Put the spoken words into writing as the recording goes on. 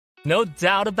No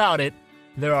doubt about it,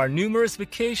 there are numerous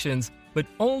vacations, but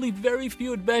only very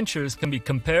few adventures can be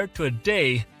compared to a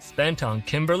day spent on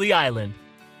Kimberley Island.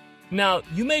 Now,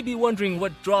 you may be wondering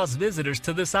what draws visitors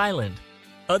to this island.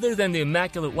 Other than the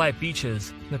immaculate white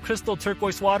beaches, the crystal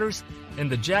turquoise waters, and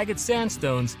the jagged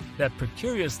sandstones that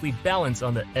precariously balance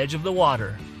on the edge of the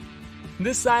water.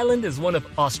 This island is one of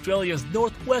Australia's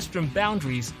northwestern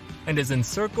boundaries and is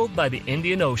encircled by the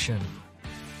Indian Ocean.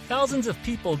 Thousands of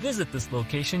people visit this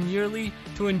location yearly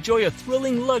to enjoy a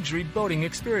thrilling luxury boating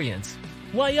experience.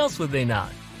 Why else would they not?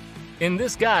 In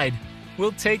this guide,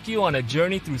 we'll take you on a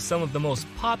journey through some of the most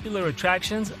popular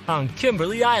attractions on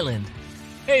Kimberley Island.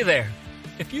 Hey there!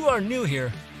 If you are new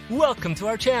here, welcome to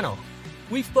our channel.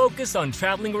 We focus on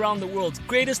traveling around the world's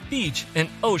greatest beach and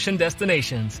ocean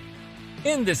destinations.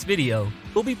 In this video,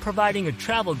 we'll be providing a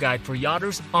travel guide for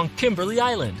yachters on Kimberley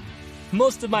Island.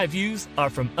 Most of my views are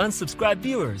from unsubscribed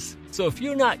viewers, so if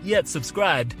you're not yet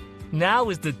subscribed, now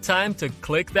is the time to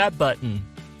click that button.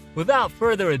 Without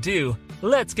further ado,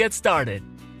 let's get started.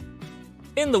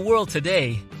 In the world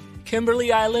today,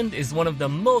 Kimberley Island is one of the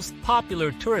most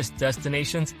popular tourist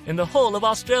destinations in the whole of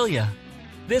Australia.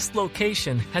 This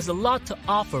location has a lot to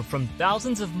offer, from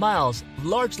thousands of miles of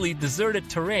largely deserted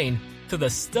terrain to the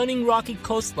stunning rocky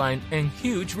coastline and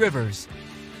huge rivers.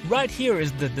 Right here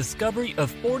is the discovery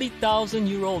of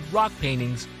 40,000-year-old rock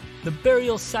paintings, the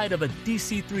burial site of a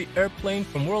DC-3 airplane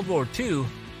from World War II,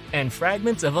 and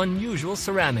fragments of unusual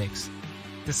ceramics.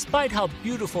 Despite how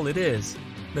beautiful it is,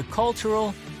 the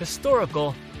cultural,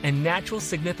 historical, and natural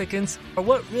significance are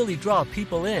what really draw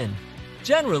people in.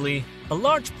 Generally, a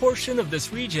large portion of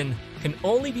this region can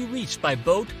only be reached by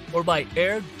boat or by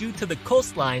air due to the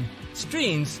coastline,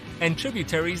 streams, and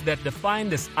tributaries that define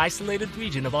this isolated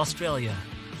region of Australia.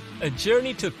 A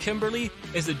journey to Kimberley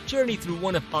is a journey through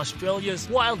one of Australia's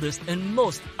wildest and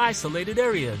most isolated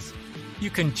areas. You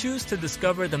can choose to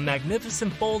discover the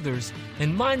magnificent boulders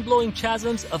and mind-blowing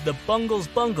chasms of the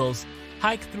Bungles,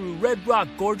 hike through red rock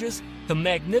gorges to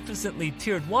magnificently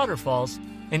tiered waterfalls,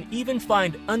 and even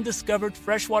find undiscovered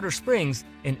freshwater springs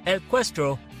in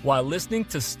Equestro while listening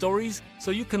to stories so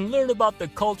you can learn about the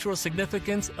cultural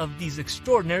significance of these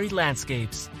extraordinary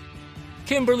landscapes.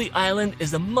 Kimberley Island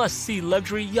is a must-see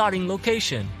luxury yachting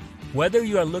location. Whether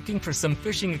you are looking for some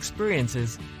fishing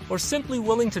experiences or simply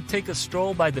willing to take a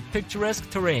stroll by the picturesque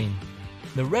terrain,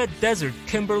 the Red Desert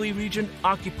Kimberley region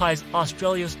occupies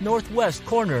Australia's northwest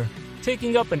corner,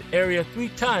 taking up an area 3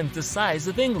 times the size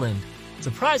of England.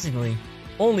 Surprisingly,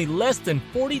 only less than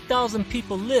 40,000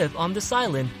 people live on this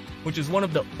island, which is one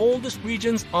of the oldest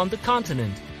regions on the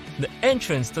continent. The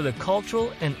entrance to the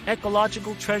cultural and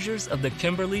ecological treasures of the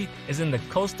Kimberley is in the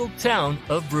coastal town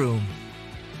of Broome.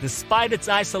 Despite its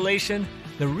isolation,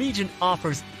 the region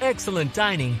offers excellent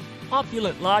dining,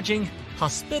 opulent lodging,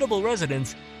 hospitable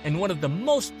residents, and one of the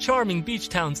most charming beach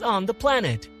towns on the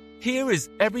planet. Here is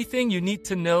everything you need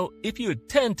to know if you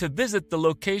intend to visit the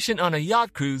location on a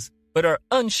yacht cruise but are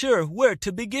unsure where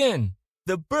to begin.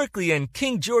 The Berkeley and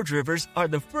King George rivers are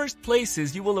the first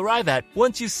places you will arrive at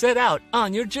once you set out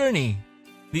on your journey.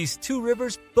 These 2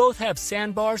 rivers both have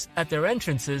sandbars at their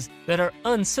entrances that are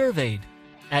unsurveyed.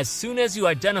 As soon as you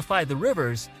identify the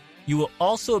rivers, you will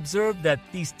also observe that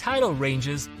these tidal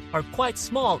ranges are quite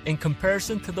small in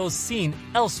comparison to those seen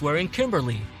elsewhere in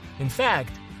Kimberley. In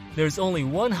fact, there's only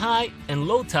one high and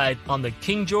low tide on the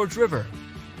King George River.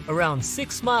 Around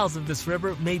 6 miles of this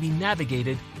river may be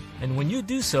navigated, and when you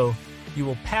do so, you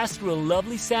will pass through a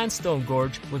lovely sandstone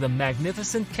gorge with a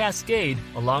magnificent cascade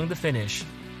along the finish.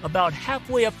 About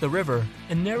halfway up the river,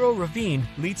 a narrow ravine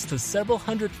leads to several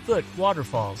hundred-foot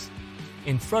waterfalls.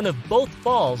 In front of both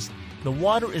falls, the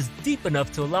water is deep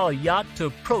enough to allow a yacht to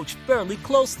approach fairly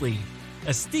closely.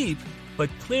 A steep but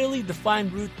clearly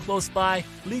defined route close by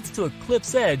leads to a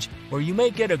cliff's edge where you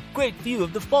may get a great view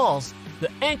of the falls,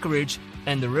 the anchorage,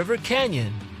 and the river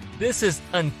canyon. This is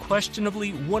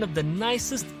unquestionably one of the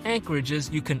nicest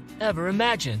anchorages you can ever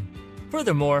imagine.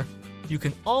 Furthermore, you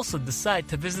can also decide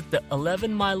to visit the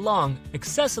 11-mile-long,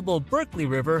 accessible Berkeley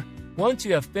River once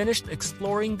you have finished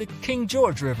exploring the King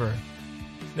George River.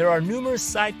 There are numerous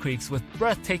side creeks with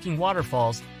breathtaking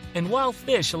waterfalls and wild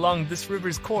fish along this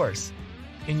river's course.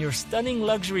 In your stunning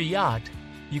luxury yacht,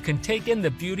 you can take in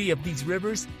the beauty of these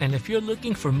rivers, and if you're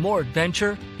looking for more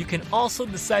adventure, you can also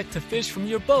decide to fish from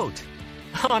your boat.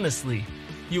 Honestly,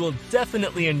 you will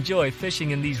definitely enjoy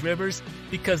fishing in these rivers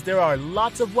because there are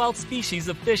lots of wild species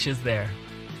of fishes there.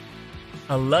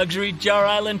 A luxury Jar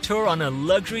Island tour on a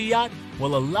luxury yacht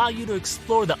will allow you to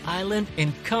explore the island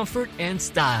in comfort and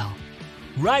style.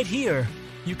 Right here,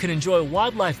 you can enjoy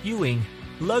wildlife viewing,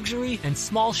 luxury and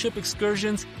small ship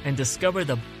excursions, and discover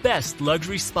the best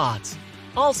luxury spots.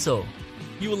 Also,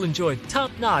 you will enjoy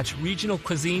top-notch regional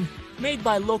cuisine made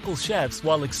by local chefs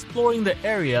while exploring the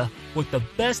area with the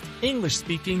best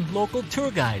English-speaking local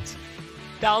tour guides.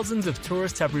 Thousands of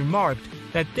tourists have remarked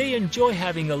that they enjoy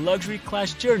having a luxury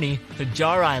class journey to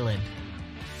Jar Island.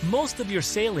 Most of your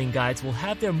sailing guides will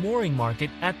have their mooring market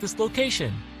at this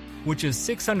location, which is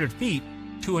 600 feet,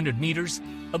 200 meters,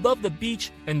 above the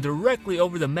beach and directly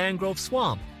over the mangrove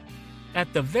swamp.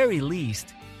 At the very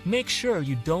least, make sure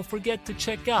you don't forget to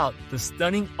check out the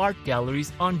stunning art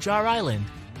galleries on Jar Island.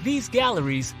 These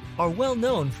galleries are well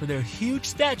known for their huge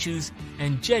statues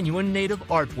and genuine native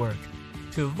artwork.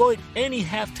 To avoid any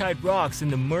half-tide rocks in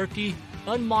the murky,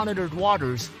 unmonitored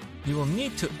waters, you will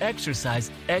need to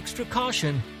exercise extra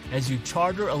caution as you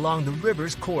charter along the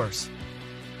river's course.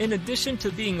 In addition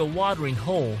to being a watering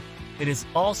hole, it is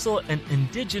also an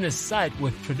indigenous site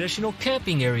with traditional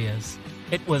camping areas.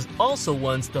 It was also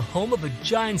once the home of a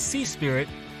giant sea spirit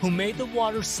who made the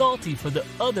water salty for the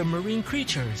other marine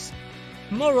creatures.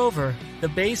 Moreover, the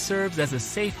bay serves as a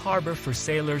safe harbor for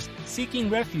sailors seeking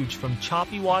refuge from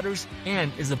choppy waters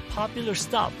and is a popular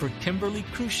stop for Kimberley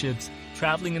cruise ships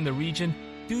traveling in the region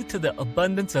due to the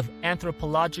abundance of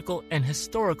anthropological and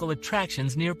historical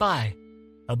attractions nearby.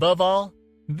 Above all,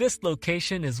 this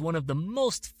location is one of the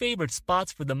most favored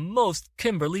spots for the most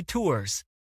Kimberley tours.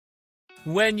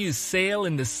 When you sail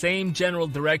in the same general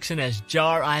direction as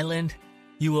Jar Island,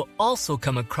 you will also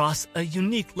come across a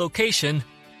unique location,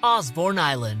 Osborne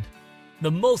Island.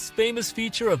 The most famous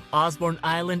feature of Osborne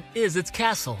Island is its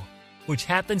castle, which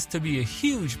happens to be a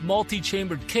huge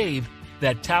multi-chambered cave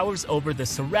that towers over the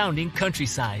surrounding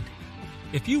countryside.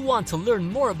 If you want to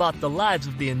learn more about the lives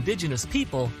of the indigenous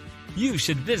people, you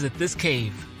should visit this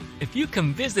cave. If you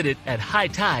can visit it at high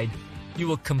tide, you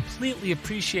will completely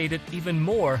appreciate it even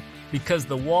more because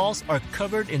the walls are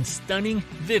covered in stunning,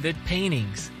 vivid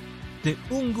paintings. The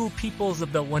Ungu peoples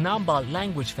of the Wanamba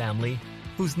language family,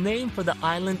 whose name for the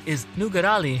island is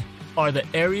Nugarali, are the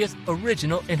area's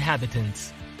original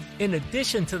inhabitants. In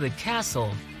addition to the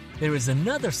castle, there is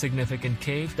another significant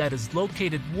cave that is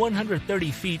located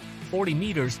 130 feet 40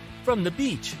 meters from the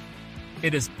beach.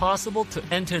 It is possible to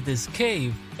enter this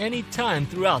cave any time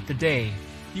throughout the day.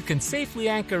 You can safely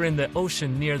anchor in the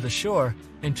ocean near the shore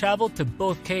and travel to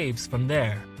both caves from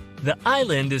there. The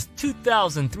island is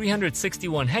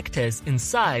 2,361 hectares in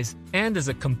size and is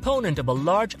a component of a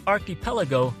large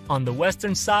archipelago on the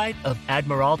western side of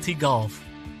Admiralty Gulf.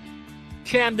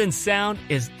 Camden Sound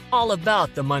is all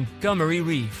about the Montgomery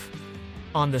Reef.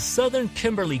 On the southern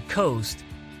Kimberley coast,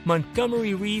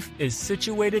 Montgomery Reef is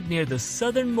situated near the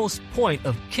southernmost point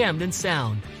of Camden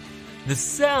Sound. The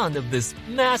sound of this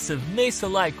massive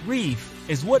mesa-like reef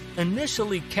is what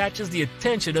initially catches the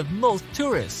attention of most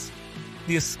tourists.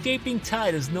 The escaping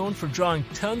tide is known for drawing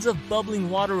tons of bubbling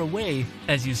water away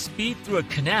as you speed through a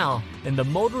canal and the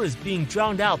motor is being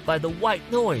drowned out by the white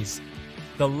noise.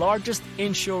 The largest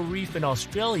inshore reef in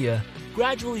Australia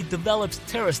gradually develops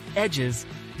terraced edges,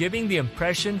 giving the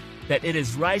impression that it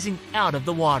is rising out of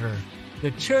the water.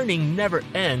 The churning never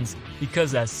ends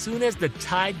because as soon as the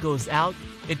tide goes out,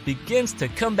 it begins to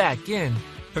come back in,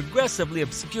 progressively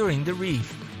obscuring the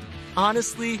reef.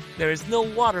 Honestly, there is no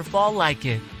waterfall like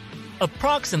it.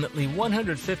 Approximately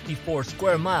 154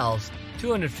 square miles,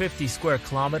 250 square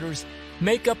kilometers,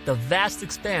 make up the vast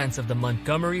expanse of the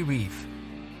Montgomery Reef.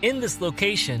 In this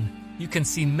location, you can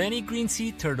see many green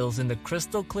sea turtles in the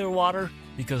crystal clear water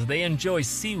because they enjoy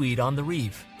seaweed on the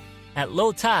reef. At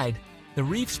low tide, the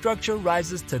reef structure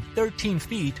rises to 13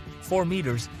 feet, 4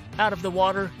 meters, out of the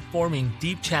water, forming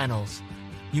deep channels.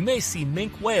 You may see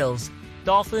minke whales,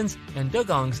 dolphins, and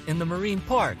dugongs in the marine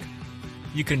park.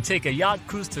 You can take a yacht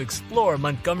cruise to explore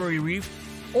Montgomery Reef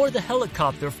or the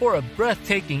helicopter for a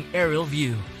breathtaking aerial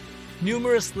view.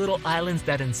 Numerous little islands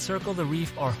that encircle the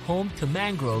reef are home to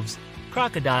mangroves,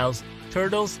 crocodiles,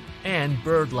 turtles, and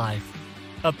bird life.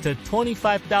 Up to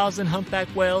 25,000 humpback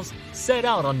whales set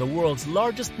out on the world's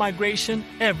largest migration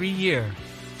every year,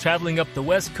 traveling up the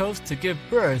west coast to give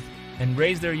birth and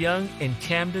raise their young in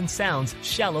Camden Sound's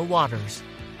shallow waters.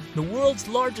 The world's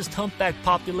largest humpback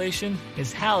population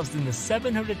is housed in the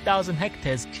 700,000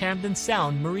 hectares Camden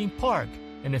Sound Marine Park,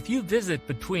 and if you visit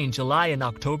between July and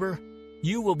October,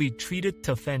 you will be treated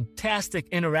to fantastic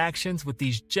interactions with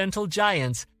these gentle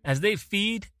giants as they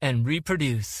feed and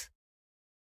reproduce.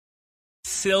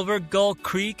 Silver Gull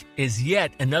Creek is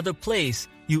yet another place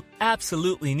you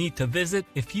absolutely need to visit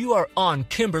if you are on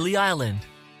Kimberley Island.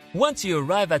 Once you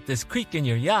arrive at this creek in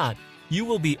your yacht, you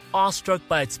will be awestruck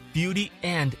by its beauty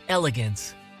and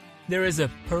elegance. There is a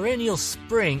perennial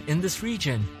spring in this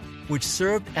region, which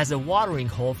served as a watering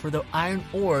hole for the iron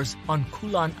ores on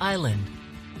Kulan Island.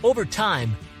 Over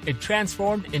time, it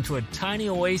transformed into a tiny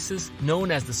oasis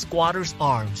known as the Squatter's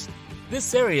Arms.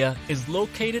 This area is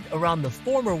located around the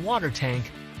former water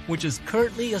tank, which is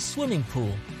currently a swimming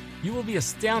pool. You will be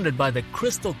astounded by the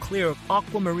crystal clear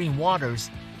aquamarine waters,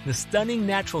 the stunning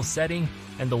natural setting,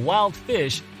 and the wild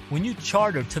fish when you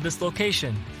charter to this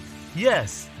location.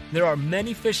 Yes, there are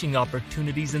many fishing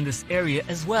opportunities in this area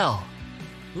as well.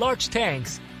 Large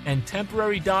tanks and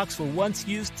temporary docks were once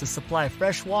used to supply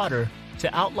fresh water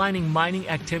to outlining mining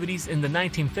activities in the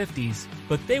 1950s,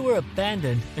 but they were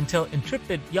abandoned until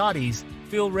intrepid yachties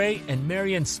Phil Ray and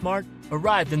Marion Smart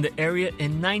arrived in the area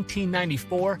in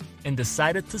 1994 and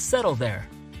decided to settle there.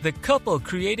 The couple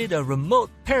created a remote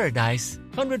paradise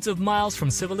hundreds of miles from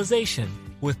civilization,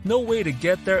 with no way to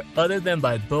get there other than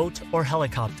by boat or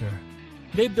helicopter.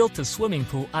 They built a swimming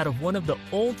pool out of one of the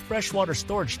old freshwater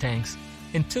storage tanks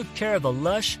and took care of a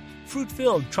lush,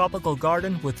 fruit-filled tropical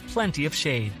garden with plenty of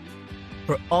shade.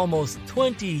 For almost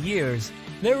 20 years,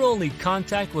 their only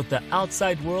contact with the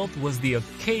outside world was the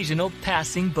occasional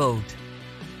passing boat.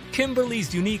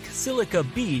 Kimberley's unique silica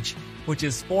beach, which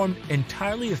is formed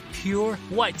entirely of pure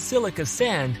white silica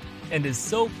sand and is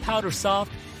so powder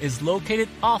soft, is located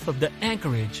off of the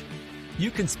anchorage.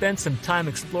 You can spend some time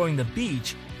exploring the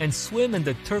beach and swim in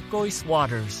the turquoise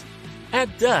waters.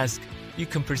 At dusk, you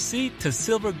can proceed to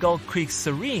Silver Gull Creek's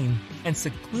serene and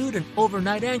secluded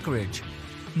overnight anchorage.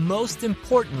 Most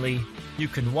importantly, you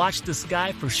can watch the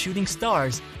sky for shooting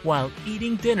stars while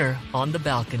eating dinner on the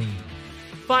balcony.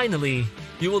 Finally,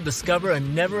 you will discover a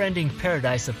never-ending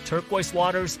paradise of turquoise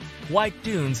waters, white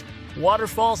dunes,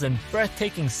 waterfalls, and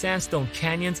breathtaking sandstone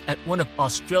canyons at one of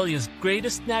Australia's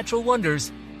greatest natural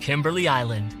wonders, Kimberley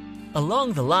Island.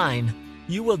 Along the line,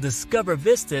 you will discover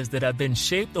vistas that have been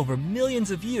shaped over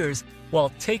millions of years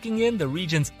while taking in the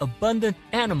region's abundant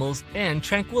animals and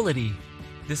tranquility.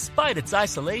 Despite its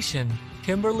isolation,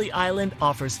 Kimberley Island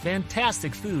offers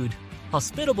fantastic food,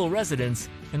 hospitable residents,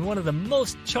 and one of the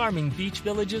most charming beach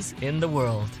villages in the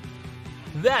world.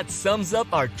 That sums up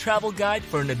our travel guide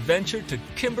for an adventure to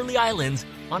Kimberley Islands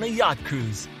on a yacht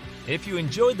cruise. If you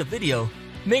enjoyed the video,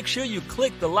 make sure you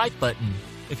click the like button.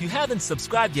 If you haven't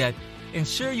subscribed yet,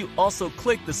 ensure you also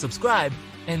click the subscribe,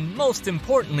 and most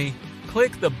importantly,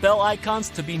 click the bell icons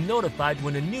to be notified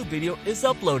when a new video is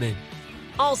uploaded.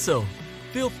 Also,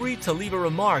 feel free to leave a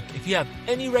remark if you have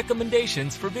any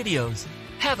recommendations for videos.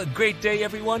 Have a great day,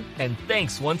 everyone, and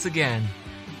thanks once again.